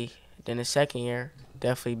and Ziggy. Then the second year,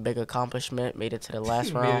 definitely big accomplishment, made it to the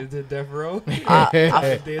last Made round. it to death row. I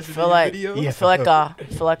Dancing feel in like video. Yeah. I feel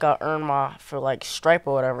like I earned my stripe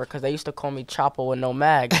or whatever because they used to call me Chopper with no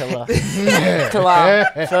mag till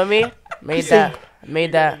feel me made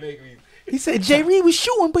that He said Jay Reed was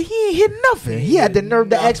shooting, but he ain't hit nothing. He had the nerve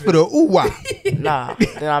to ask for the ooh-wah. nah.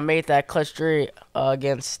 Then I made that clutch three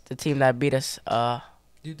against the team that beat us.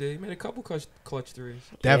 You did. You made a couple clutch threes.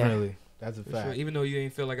 Definitely. That's a For fact. sure. Even though you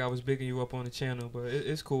ain't feel like I was bigging you up on the channel, but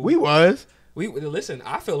it's cool. We was. We listen.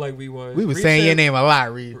 I feel like we was. We was Reef saying said- your name a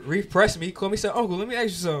lot, Reed. Reef pressed me, called me, said, "Uncle, let me ask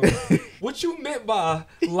you something. What you meant by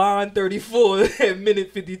line 34 at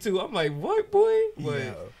minute 52?" I'm like, "What, boy?" But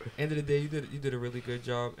Yeah. end of the day, you did a really good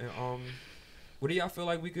job. And what do y'all feel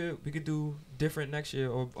like we could do different next year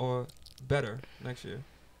or better next year?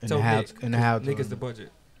 In Tell the house. Nick, In the house. Nick is the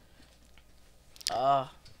budget.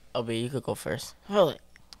 Obi, you could go first.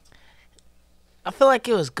 I feel like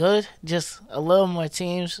it was good. Just a little more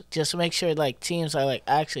teams. Just make sure like teams are like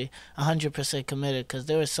actually 100% committed. Because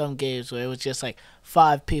there were some games where it was just like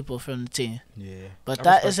 5 people from the team. Yeah. But I that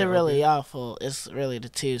respect isn't that, really okay. y'all fault. It's really the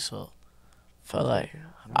team's fault. Feel like,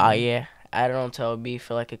 yeah. Added on to OB,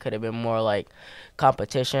 feel like it could have been more like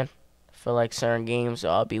competition. Feel like certain games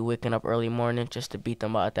I'll be waking up early morning just to beat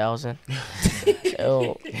them by 1,000. So,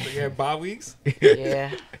 So you had bye weeks,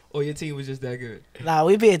 yeah, or your team was just that good? Nah,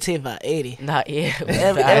 we beat a team by 80. not yeah.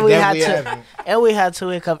 And we had to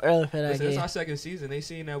wake up early for that Listen, it's game. our second season. They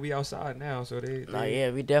seen that we outside now, so they Nah,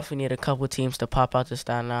 yeah, we definitely need a couple teams to pop out to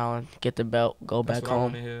Staten Island, get the belt, go That's back what I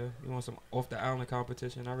want home. to hear. You want some off the island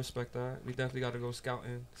competition? I respect that. We definitely got to go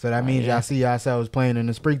scouting. So that means yeah. y'all see yourselves playing in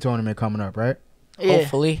the spring tournament coming up, right? Yeah.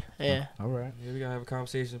 Hopefully. Yeah. All right. Yeah, we gotta have a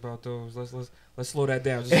conversation about those. Let's slow that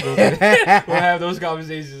down just a little bit. We'll have those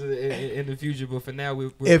conversations in the future. But for now, we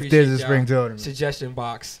If there's a appreciate spring y'all tournament. suggestion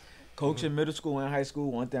box. Coach in middle school and high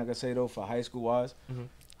school, one thing I can say though for high school wise, Mhm.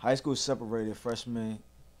 high school separated freshman,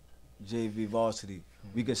 JV, varsity.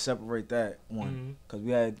 We could separate that one because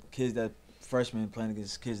we had kids that freshmen playing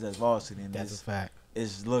against kids that's varsity, and That's a fact.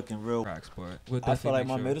 it's looking real. Cracks, but we'll I feel definitely like make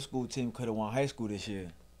my sure. middle school team could have won high school this year.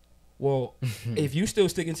 Well, if you still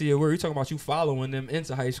sticking to your word, you're talking about you following them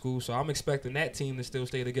into high school. So I'm expecting that team to still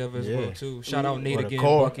stay together as well Yeah. too. Shout out Nate Or the again,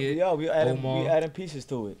 core. Bucket. Yeah, we Omar. adding pieces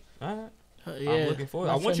to it. All right. Yeah. I'm looking forward.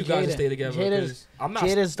 My I want you friend guys to Jada- stay together Jada's- because I'm not.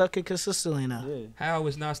 Jada's ducking consistently now. Yeah. How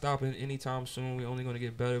is not stopping anytime soon. We're only going to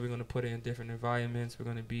get better. We're going to put it in different environments. We're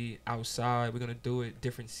going to be outside. We're going to do it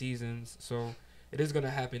different seasons. So it is going to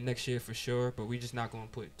happen next year for sure, but we're just not going to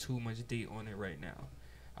put too much date on it right now.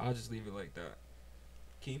 I'll just leave it like that.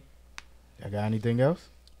 Keep. Y'all got anything else?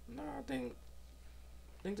 No, I think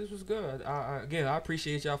this was good. Again, I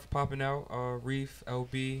appreciate y'all for popping out. Reef,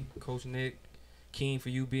 LB, Coach Nick, Keen for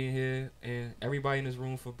you being here, and everybody in this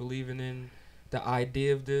room for believing in the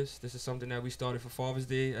idea of this. This is something that we started for Father's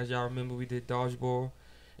Day. As y'all remember, we did dodgeball.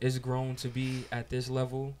 It's grown to be at this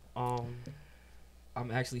level.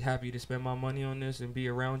 I'm actually happy to spend my money on this and be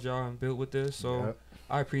around y'all and build with this. So Yep.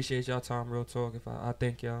 I appreciate y'all time, real talk. I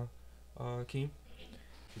thank y'all. Keem?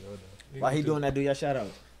 While he doing that, do y'all shout out?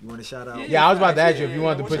 You want to shout out? Yeah, I was about to ask you if you Yeah,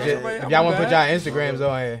 wanted to what's put up, your, everybody? if I'm y'all want to put back. y'all Instagrams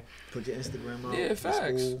on here. Put your Instagram out. Yeah, the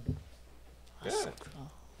facts. school. Yeah.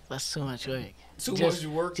 That's too much work. Too Just-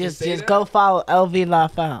 much work to Just say that? go follow LV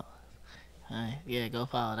Life Out. Alright, yeah, go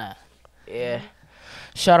follow that. Yeah.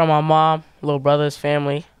 Shout out my mom, little brother's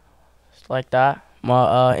family. It's like that.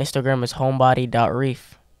 My Instagram is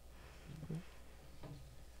homebody.reef.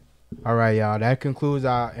 All right, y'all. That concludes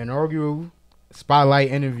our inaugural spotlight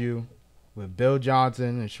interview with Bill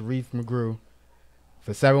Johnson and Sharif McGrew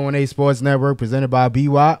for 718 Sports Network, presented by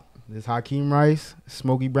B.W.A.P. This is Hakim Rice,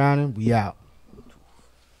 Smokey Browning. We out.